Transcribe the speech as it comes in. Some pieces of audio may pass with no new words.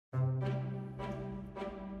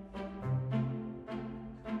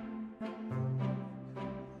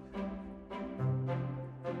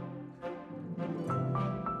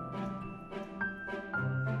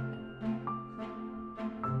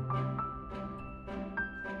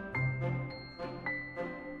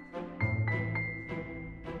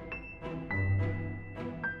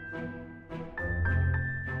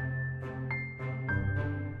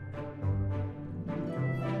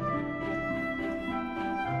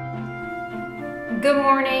Good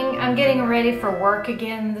morning. I'm getting ready for work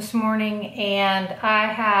again this morning, and I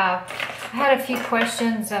had a few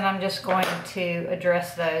questions, and I'm just going to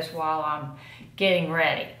address those while I'm getting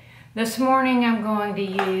ready. This morning I'm going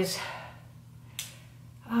to use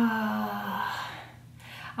I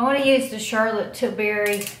want to use the Charlotte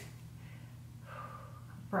Tilbury.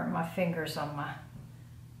 Burnt my fingers on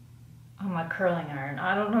my curling iron.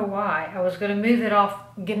 I don't know why. I was going to move it off,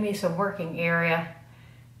 give me some working area,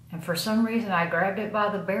 and for some reason I grabbed it by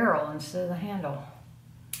the barrel instead of the handle.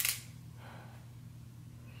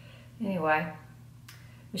 Anyway,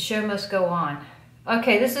 the show must go on.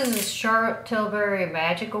 Okay, this is the Charlotte Tilbury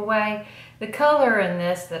Magic Away. The color in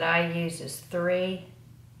this that I use is 3.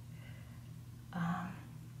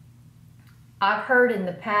 I've heard in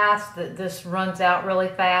the past that this runs out really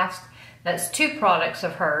fast. That's 2 products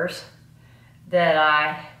of hers that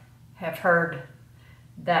I have heard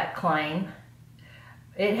that claim.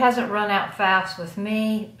 It hasn't run out fast with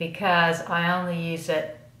me because I only use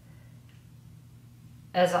it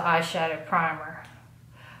as an eyeshadow primer.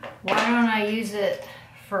 Why don't I use it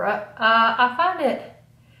for, I find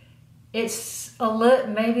it's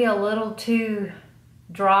maybe a little too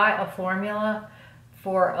dry a formula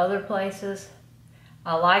for other places.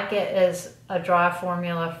 I like it as a dry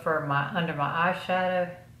formula for under my eyeshadow.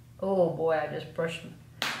 Oh boy, I just brushed them.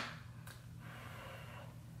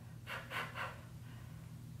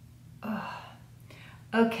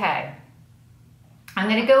 Okay, I'm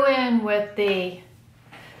going to go in with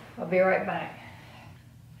I'll be right back.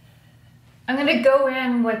 I'm going to go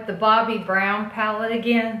in with the Bobbi Brown palette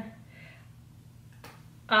again.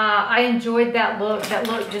 I enjoyed that look. That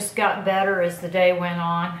look just got better as the day went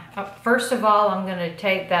on. First of all, I'm going to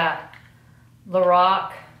take that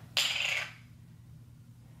LoRac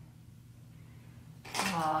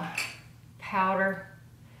powder.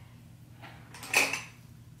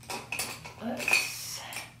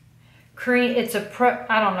 Cream. It's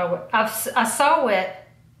I don't know what I saw it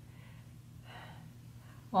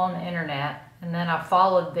on the internet, and then I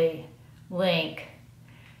followed the link,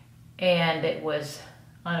 and it was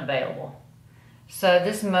unavailable. So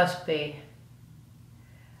this must be,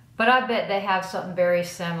 but I bet they have something very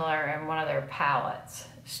similar in one of their palettes.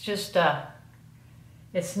 It's just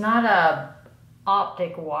it's not a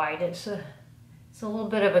optic white. It's a little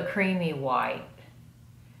bit of a creamy white,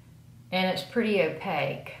 and it's pretty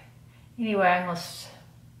opaque. Anyway, I'm going to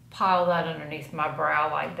pile that underneath my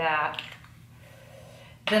brow like that.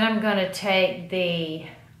 Then I'm going to take the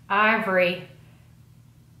ivory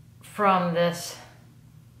from this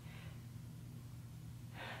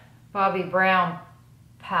Bobbi Brown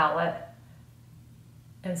palette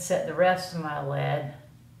and set the rest of my lid.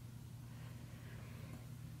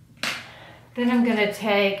 Then I'm going to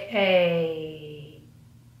take a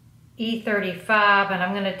E35, and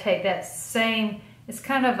I'm going to take that same, it's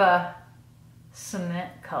kind of a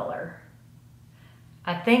cement color.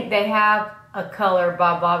 I think they have a color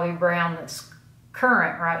by Bobbi Brown that's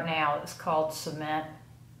current right now. It's called Cement.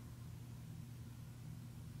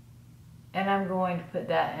 And I'm going to put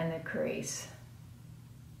that in the crease.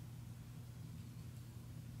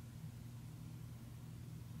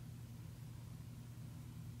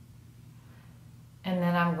 And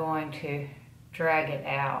then I'm going to drag it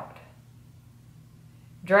out.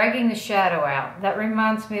 Dragging the shadow out. That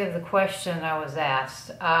reminds me of the question I was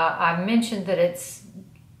asked. I mentioned that it's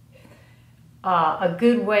a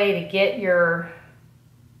good way to get your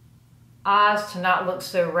eyes to not look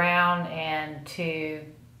so round and to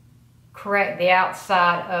correct the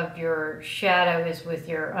outside of your shadow is with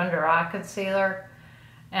your under eye concealer.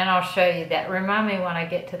 And I'll show you that. Remind me when I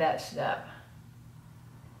get to that step.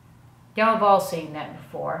 Y'all have all seen that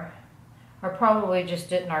before. I probably just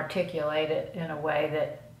didn't articulate it in a way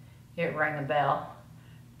that it rang a bell.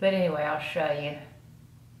 But anyway, I'll show you.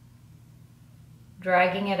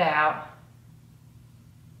 Dragging it out.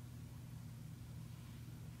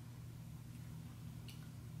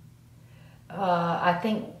 I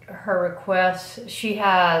think her request, she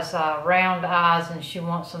has round eyes and she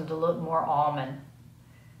wants them to look more almond.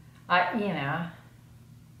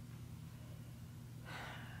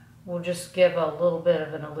 We'll just give a little bit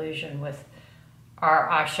of an illusion with our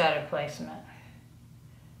eyeshadow placement.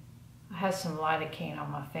 I have some lidocaine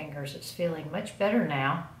on my fingers. It's feeling much better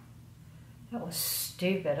now. That was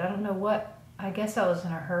stupid. I don't know what, I guess I was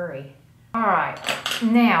in a hurry. All right,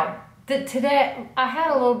 now, today I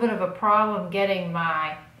had a little bit of a problem getting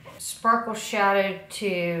my sparkle shadow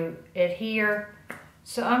to adhere.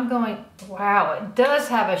 So I'm going, wow, it does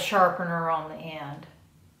have a sharpener on the end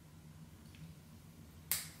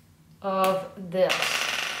of this.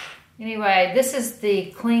 Anyway, this is the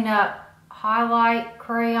Clean Up Highlight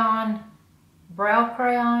Crayon brow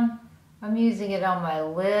crayon. I'm using it on my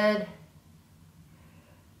lid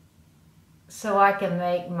so I can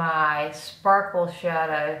make my sparkle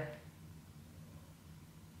shadow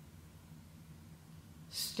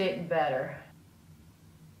stick better.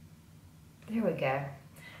 There we go.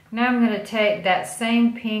 Now I'm going to take that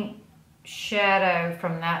same pink shadow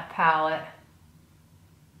from that palette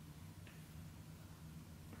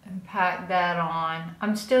and pack that on.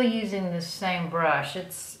 I'm still using this same brush.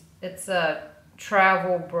 It's a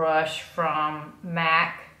travel brush from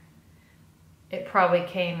MAC. It probably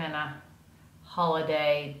came in a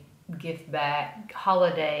holiday gift bag,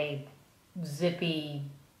 holiday zippy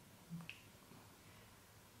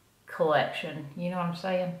collection. You know what I'm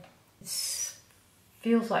saying? It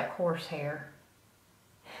feels like horsehair.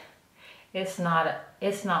 It's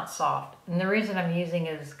not soft. And the reason I'm using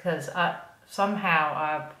it is because I've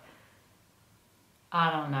I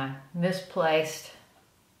don't know, misplaced,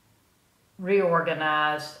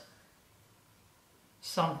 reorganized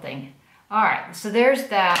something. All right, so there's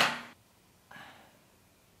that.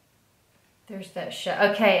 There's that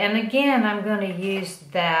shot. Okay, and again, I'm going to use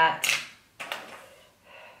that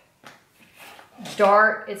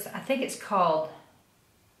dark, I think it's called,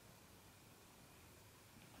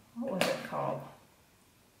 what was it called?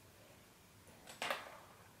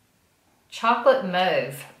 Chocolate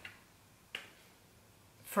Mauve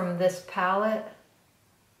from this palette.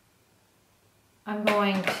 I'm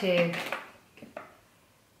going to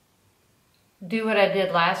do what I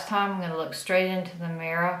did last time. I'm going to look straight into the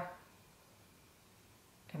mirror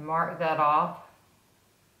and mark that off.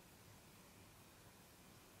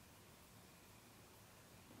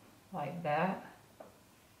 Like that.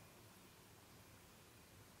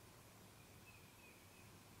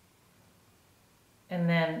 And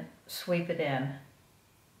then sweep it in.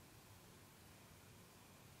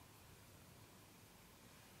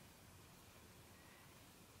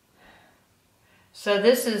 So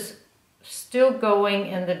this is still going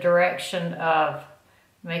in the direction of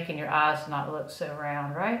making your eyes not look so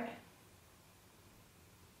round, right?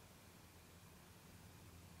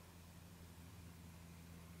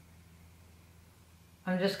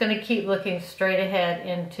 I'm just going to keep looking straight ahead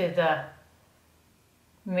into the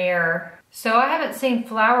mirror. So I haven't seen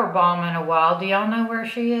Flower Bomb in a while. Do y'all know where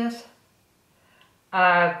she is?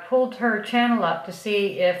 I pulled her channel up to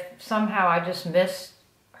see if somehow I just missed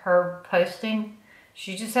her posting.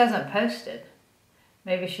 She just hasn't posted.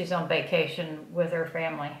 Maybe she's on vacation with her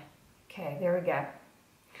family. Okay, there we go.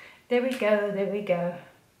 There we go, there we go.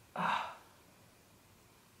 Oh.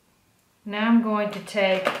 Now I'm going to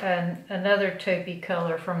take another taupey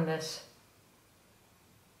color from this.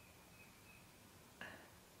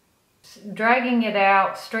 Dragging it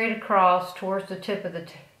out straight across towards the tip of the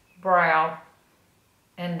brow,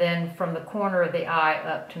 and then from the corner of the eye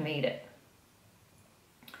up to meet it.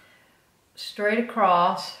 Straight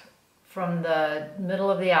across from the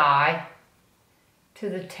middle of the eye to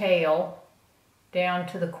the tail, down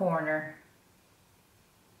to the corner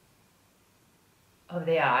of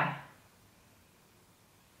the eye.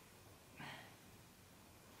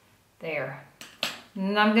 There.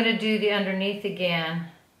 And I'm going to do the underneath again.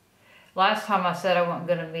 Last time I said I wasn't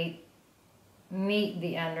going to meet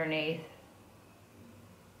the underneath.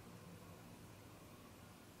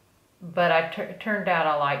 But it turned out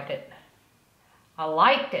I liked it. I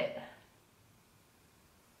liked it.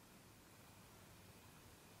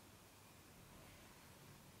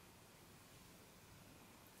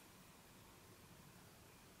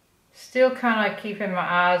 Still kind of keeping my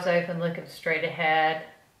eyes open, looking straight ahead.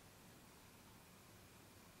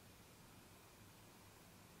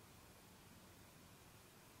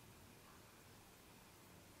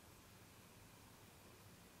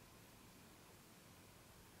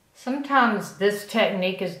 Sometimes this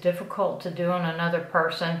technique is difficult to do on another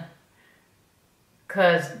person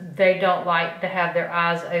because they don't like to have their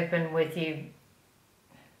eyes open with you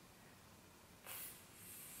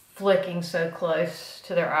flicking so close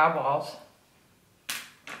to their eyeballs.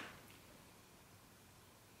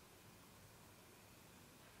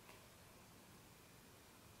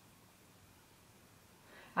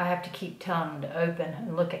 I have to keep telling them to open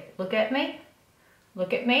and look at me.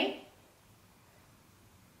 Look at me.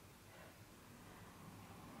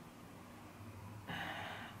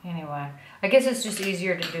 Anyway, I guess it's just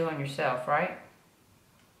easier to do on yourself, right?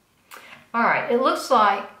 All right, it looks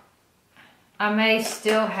like I may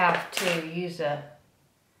still have to use a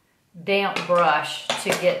damp brush to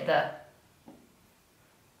get the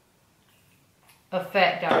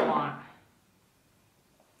effect I want.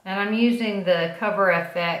 And I'm using the Cover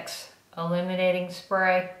FX Illuminating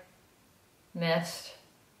Spray Mist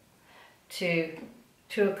to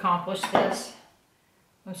accomplish this.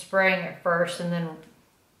 I'm spraying it first and then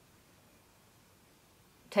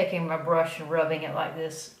taking my brush and rubbing it like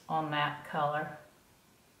this on that color.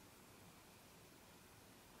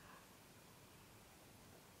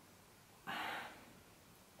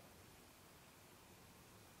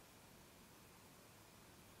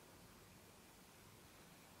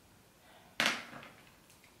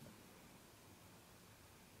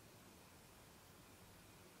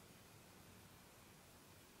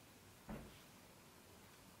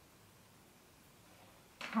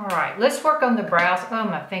 All right, let's work on the brows. Oh,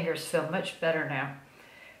 my fingers feel much better now.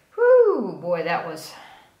 Whoo, boy, that was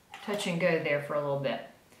touch and go there for a little bit.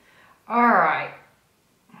 All right,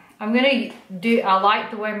 I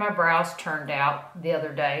like the way my brows turned out the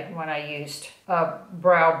other day when I used a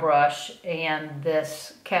brow brush and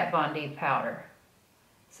this Kat Von D powder.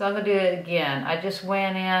 So I'm gonna do it again. I just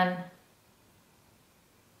went in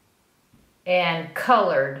and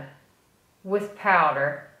colored with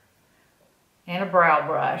powder and a brow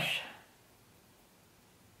brush.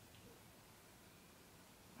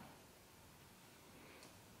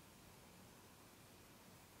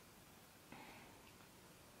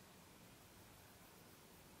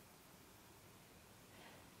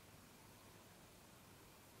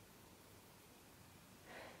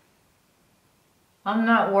 I'm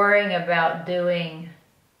not worrying about doing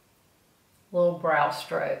little brow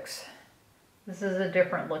strokes. This is a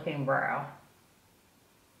different looking brow.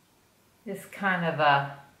 It's kind of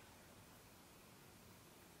a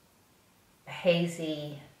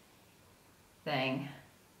hazy thing.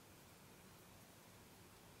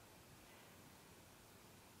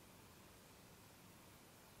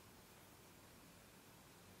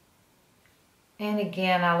 And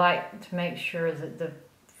again, I like to make sure that the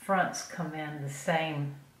fronts come in the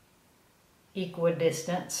same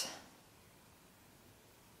equidistance.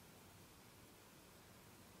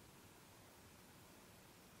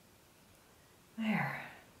 There.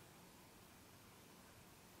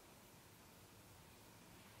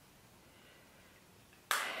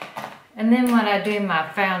 And then when I do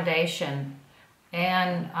my foundation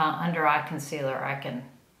and under eye concealer, I can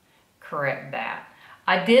correct that.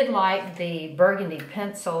 I did like the Burgundy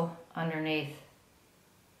pencil underneath,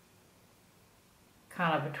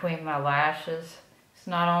 kind of between my lashes. It's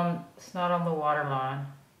not on the waterline.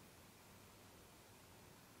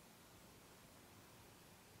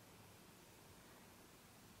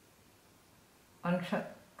 I'm kind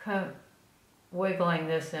of wiggling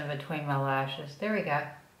this in between my lashes. There we go.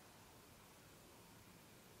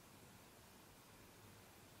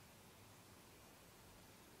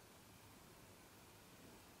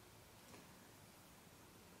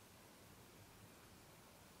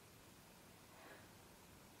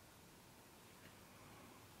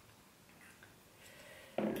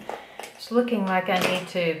 It's looking like I need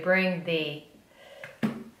to bring the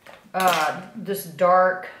this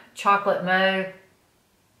dark chocolate mauve.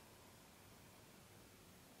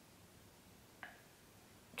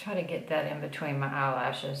 Try to get that in between my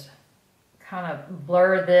eyelashes. Kind of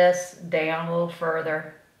blur this down a little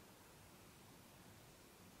further.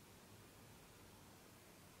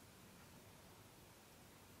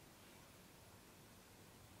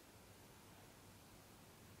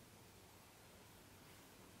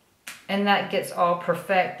 And that gets all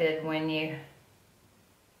perfected when you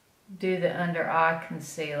do the under eye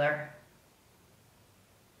concealer.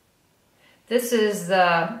 This is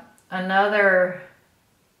another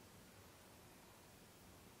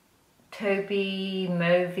taupey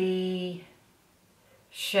mauvey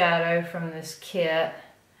shadow from this kit.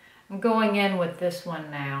 I'm going in with this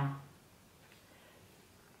one now.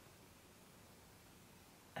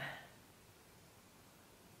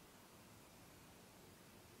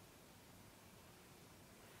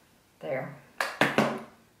 There.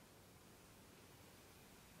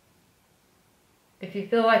 If you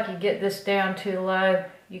feel like you get this down too low,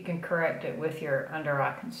 you can correct it with your under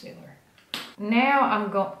eye concealer. Now I'm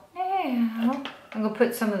going to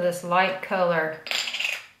put some of this light color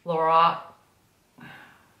LoRac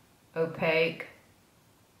Opaque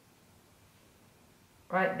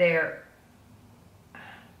right there.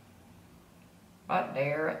 Right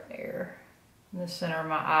there. In the center of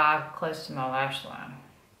my eye, close to my lash line.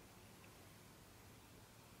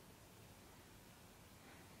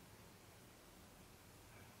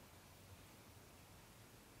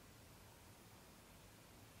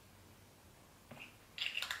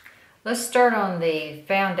 Let's start on the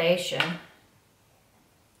foundation.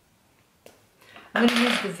 I'm going to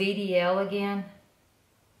use the VDL again.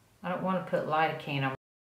 I don't want to put lidocaine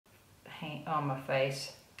on my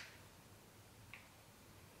face.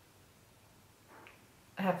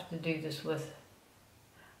 I have to do this with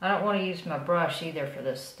I don't want to use my brush either for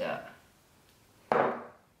this step.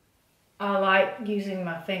 I like using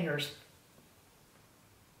my fingers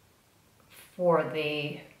for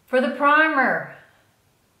the primer.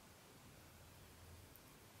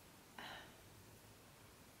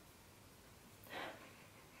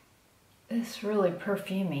 It's really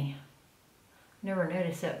perfumey. Never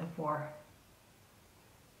noticed that before.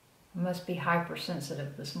 I must be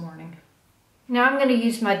hypersensitive this morning. Now I'm going to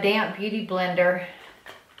use my damp beauty blender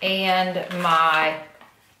and my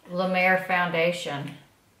Mer Foundation.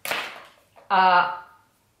 I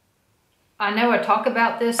know I talk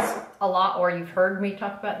about this a lot, or you've heard me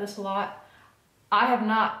talk about this a lot. I have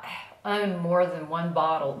not owned more than one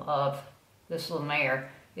bottle of this Mer.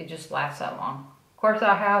 It just lasts that long. Of course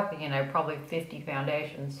I have, you know, probably 50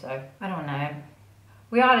 foundations, so I don't know.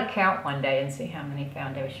 We ought to count one day and see how many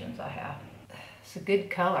foundations I have. It's a good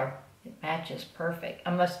color. It matches perfect.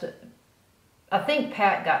 I think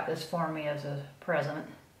Pat got this for me as a present.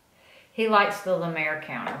 He likes the Mer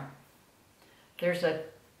counter. There's a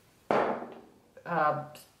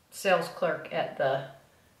sales clerk at the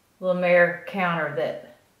Mer counter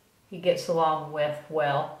that he gets along with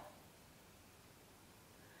well.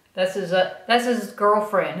 That's his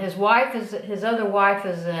girlfriend. His other wife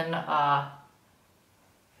is in,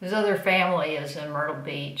 his other family is in Myrtle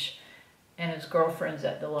Beach, and his girlfriend's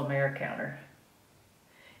at the Mer counter.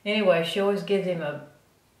 Anyway, she always gives him a,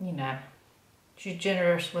 you know, she's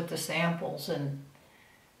generous with the samples, and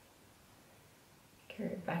carry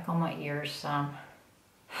it back on my ears some.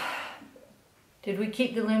 Did we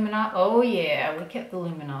keep the luminosity? Oh yeah, we kept the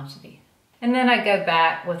luminosity. And then I go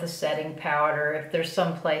back with a setting powder if there's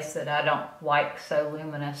some place that I don't like so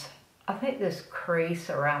luminous. I think this crease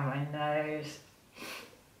around my nose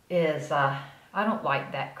is, I don't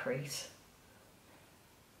like that crease.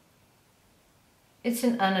 It's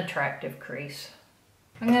an unattractive crease.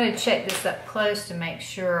 I'm going to check this up close to make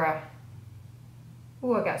sure.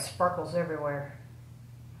 Oh, I got sparkles everywhere.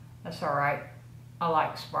 That's all right. I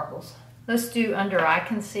like sparkles. Let's do under eye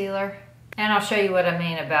concealer. And I'll show you what I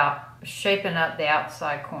mean about shaping up the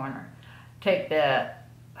outside corner. Take the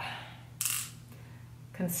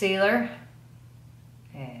concealer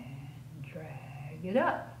and drag it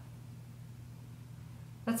up.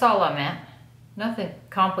 That's all I meant. Nothing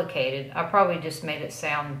complicated. I probably just made it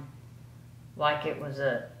sound like it was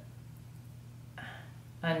a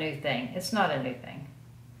new thing. It's not a new thing.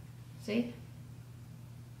 See?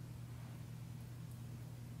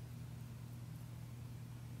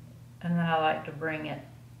 And then I like to bring it,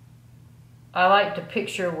 I like to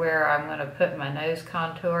picture where I'm going to put my nose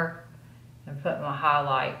contour and put my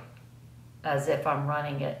highlight as if I'm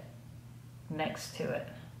running it next to it.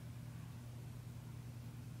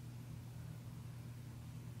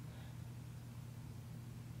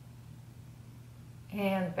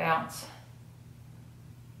 And bounce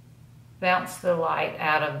the light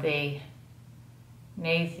out of the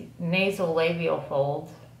nasal labial folds.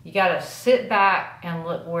 You got to sit back and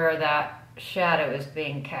look where that shadow is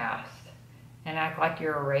being cast and act like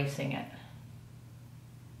you're erasing it.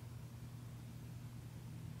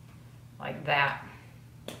 Like that.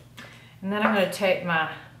 And then I'm going to take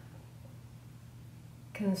my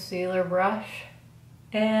concealer brush,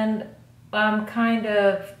 and I'm kind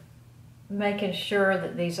of making sure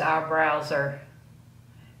that these eyebrows are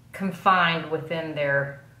confined within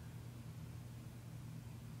their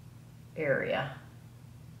area,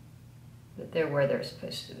 that they're where they're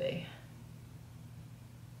supposed to be.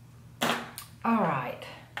 All right,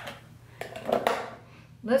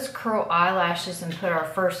 let's curl eyelashes and put our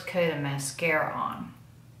first coat of mascara on.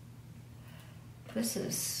 This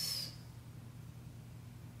is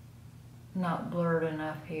not blurred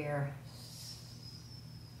enough here.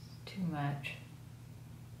 Too much.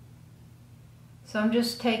 So I'm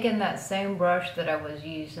just taking that same brush that I was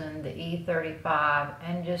using, the E35,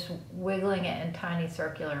 and just wiggling it in tiny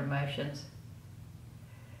circular motions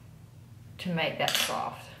to make that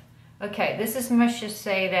soft. Okay, this is my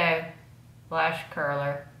Shiseido lash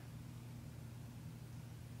curler.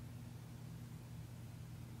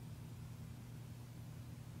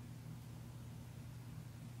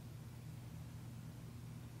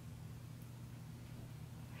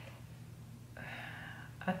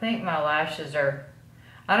 I think my lashes are,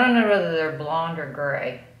 I don't know whether they're blonde or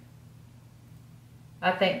gray.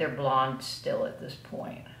 I think they're blonde still at this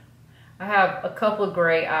point. I have a couple of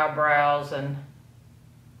gray eyebrows, and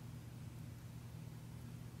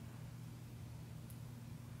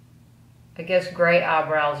I guess gray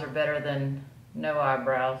eyebrows are better than no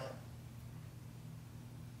eyebrows.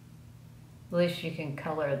 At least you can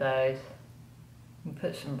color those and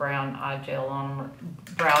put some brown eye gel on them, or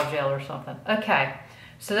brow gel or something. Okay.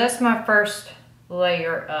 So that's my first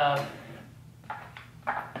layer of.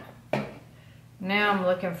 Now I'm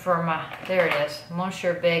looking for my, there it is,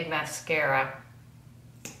 Monsieur Big mascara.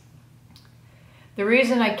 The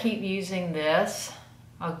reason I keep using this,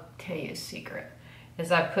 I'll tell you a secret,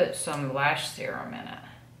 is I put some lash serum in it.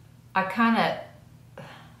 I kind of,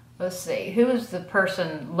 let's see, who was the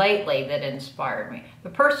person lately that inspired me?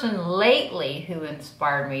 The person lately who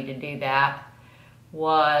inspired me to do that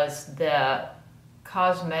was the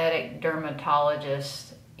cosmetic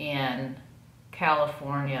dermatologist in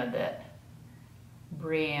California that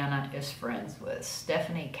Brianna is friends with.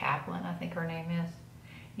 Stephanie Kaplan, I think her name is.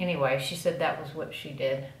 Anyway, she said that was what she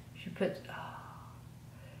did. She put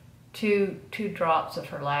two drops of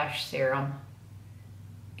her lash serum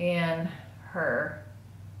in her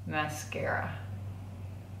mascara.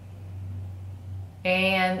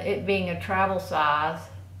 And it being a travel size,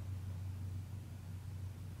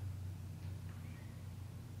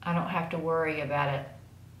 I don't have to worry about it,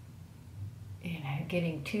 you know,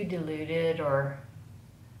 getting too diluted or,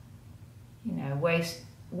 you know, waste,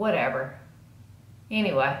 whatever.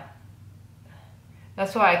 Anyway,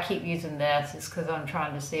 that's why I keep using this, is because I'm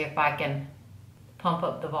trying to see if I can pump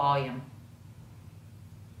up the volume.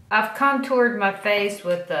 I've contoured my face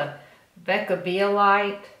with the Becca Be A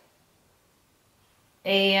Light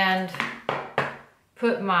and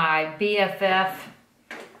put my BFF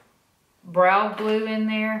Brow Glue in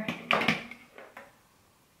there.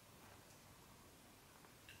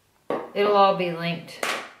 It'll all be linked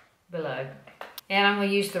below. And I'm going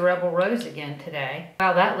to use the Rebel Rose again today.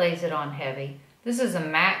 Wow, that lays it on heavy. This is a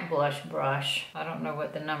matte blush brush. I don't know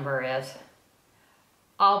what the number is.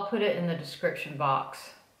 I'll put it in the description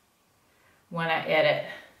box when I edit,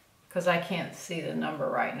 because I can't see the number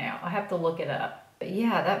right now. I have to look it up. But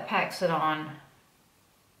yeah, that packs it on.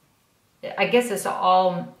 I guess it's an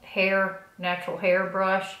all hair, natural hair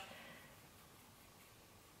brush.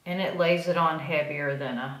 And it lays it on heavier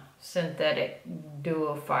than a synthetic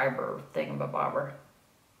duo fiber thingamabobber.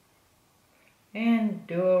 And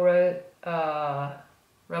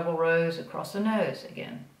Rebel Rose across the nose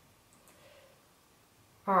again.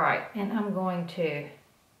 All right, and I'm going to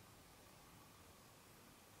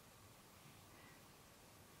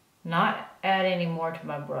not add any more to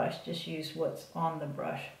my brush, just use what's on the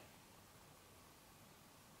brush.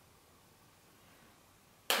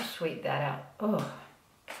 Sweep that out. Oh.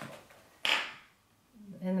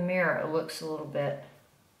 In the mirror, it looks a little bit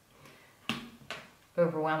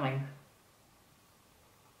overwhelming.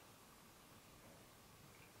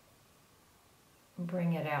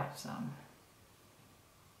 Bring it out some.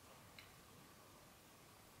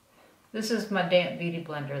 This is my damp beauty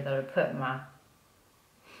blender that I put my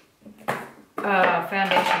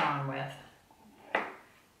foundation on with.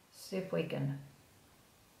 See if we can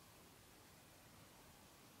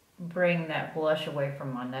bring that blush away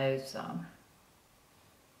from my nose some.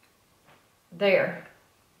 There.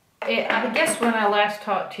 I guess when I last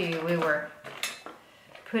talked to you, we were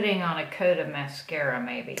putting on a coat of mascara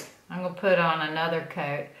maybe. I'm going to put on another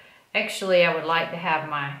coat. Actually, I would like to have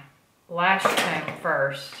my Lash Comb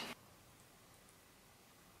first.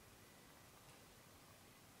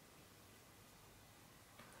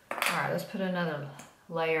 Alright, let's put another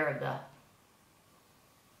layer of the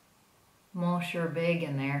Monsieur Big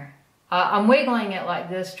in there. I'm wiggling it like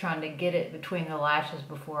this, trying to get it between the lashes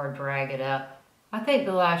before I drag it up. I think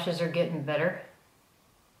the lashes are getting better.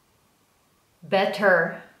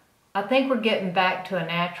 I think we're getting back to a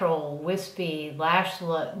natural wispy lash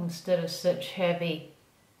look instead of such heavy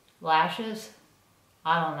lashes.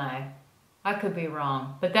 I don't know. I could be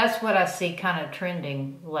wrong. But that's what I see kind of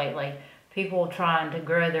trending lately. People trying to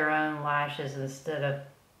grow their own lashes instead of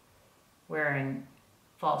wearing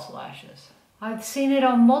false lashes. I've seen it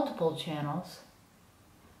on multiple channels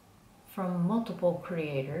from multiple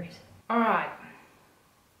creators. All right.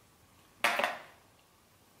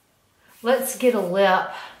 Let's get a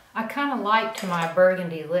lip. I kind of liked my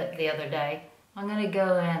burgundy lip the other day. I'm going to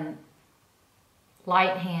go in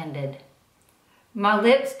light-handed. My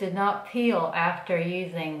lips did not peel after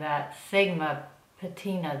using that Sigma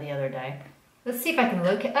Patina the other day. Let's see if I can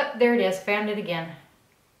look it up. There it is. Found it again.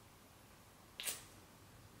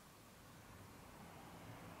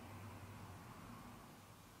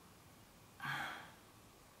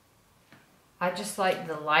 I just like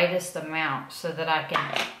the lightest amount so that I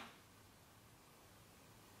can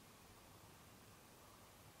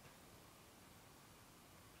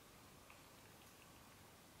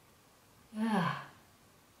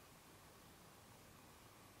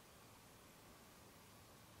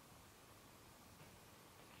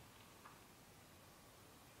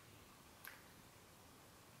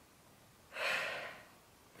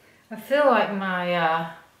I feel like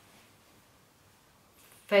my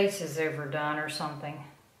face is overdone or something.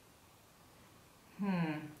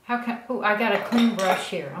 How can, oh, I got a clean brush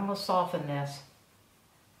here. I'm gonna soften this.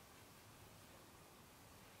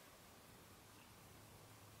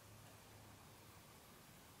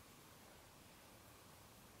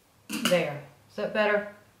 There, is that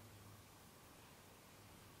better?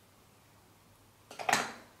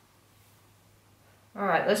 All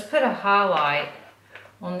right, let's put a highlight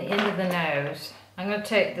on the end of the nose. I'm gonna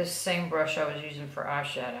take this same brush I was using for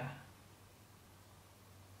eyeshadow.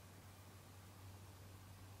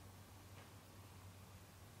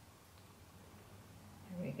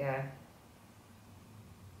 There we go.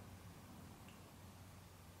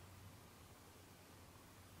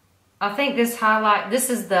 I think this highlight, this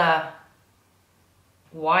is the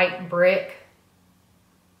white brick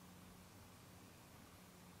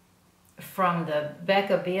from the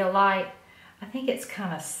Becca Be A Light. I think it's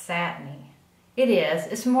kind of satiny. It is.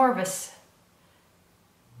 It's more of a...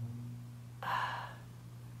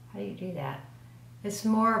 how do you do that? It's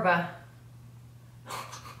more of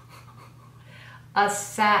a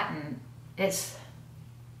satin. It's...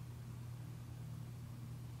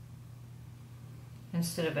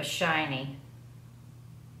 instead of a shiny.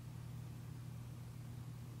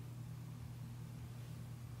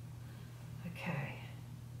 Okay.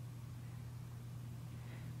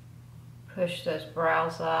 Push those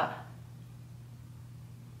brows up.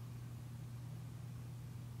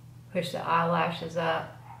 Push the eyelashes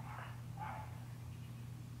up.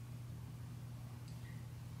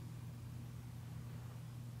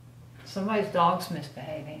 Somebody's dog's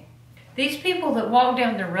misbehaving. These people that walk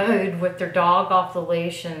down the road with their dog off the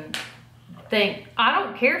leash and think, I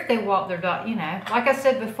don't care if they walk their dog, you know, like I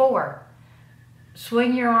said before,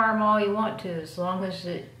 swing your arm all you want to as long as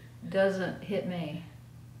it doesn't hit me.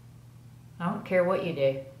 I don't care what you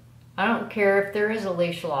do. I don't care if there is a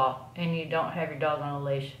leash law and you don't have your dog on a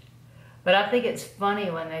leash. But I think it's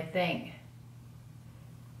funny when they think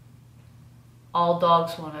all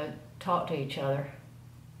dogs want to talk to each other.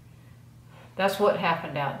 That's what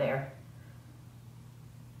happened out there.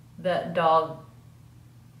 That dog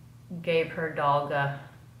gave her dog an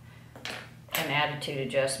attitude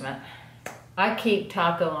adjustment. I keep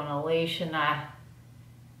Taco on a leash and I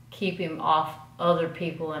keep him off other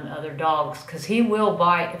people and other dogs because he will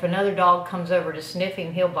bite. If another dog comes over to sniff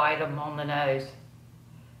him, he'll bite him on the nose.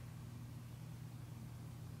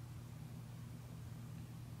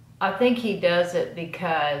 I think he does it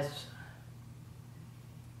because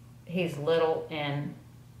he's little and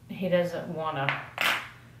he doesn't want to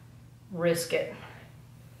risk it.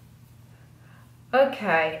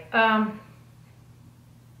 Okay,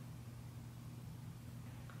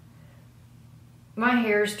 my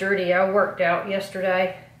hair's dirty. I worked out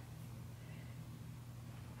yesterday.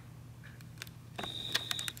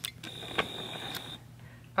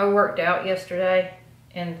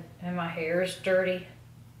 And my hair is dirty.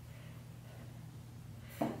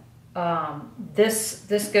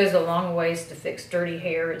 This goes a long ways to fix dirty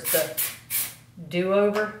hair. It's the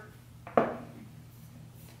do-over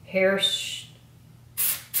hairspray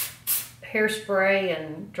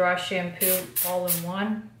and dry shampoo all in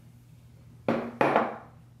one.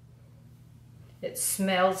 It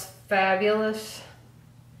smells fabulous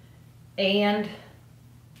and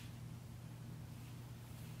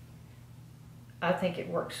I think it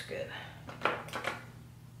works good.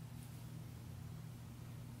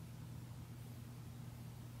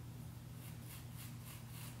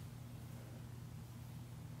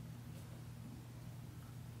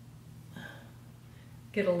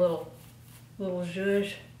 Get a little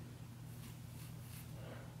zhuzh.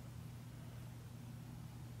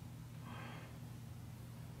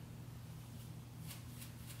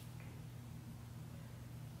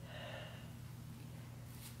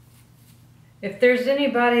 If there's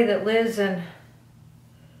anybody that lives in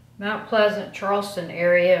Mount Pleasant, Charleston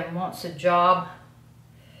area and wants a job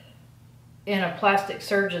in a plastic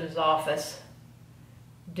surgeon's office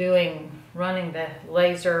running the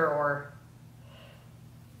laser or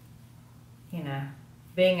you know,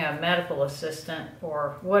 being a medical assistant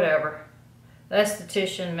or whatever,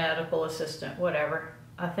 esthetician, medical assistant, whatever.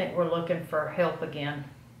 I think we're looking for help again.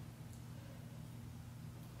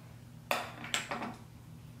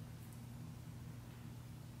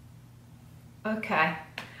 Okay,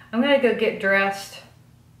 I'm gonna go get dressed.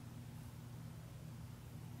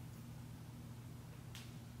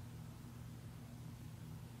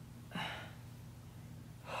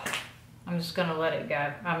 I'm just gonna let it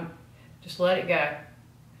go. Just let it go.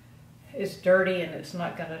 It's dirty and it's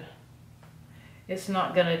not gonna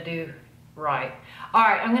do right. All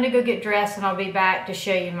right, I'm gonna go get dressed and I'll be back to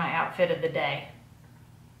show you my outfit of the day.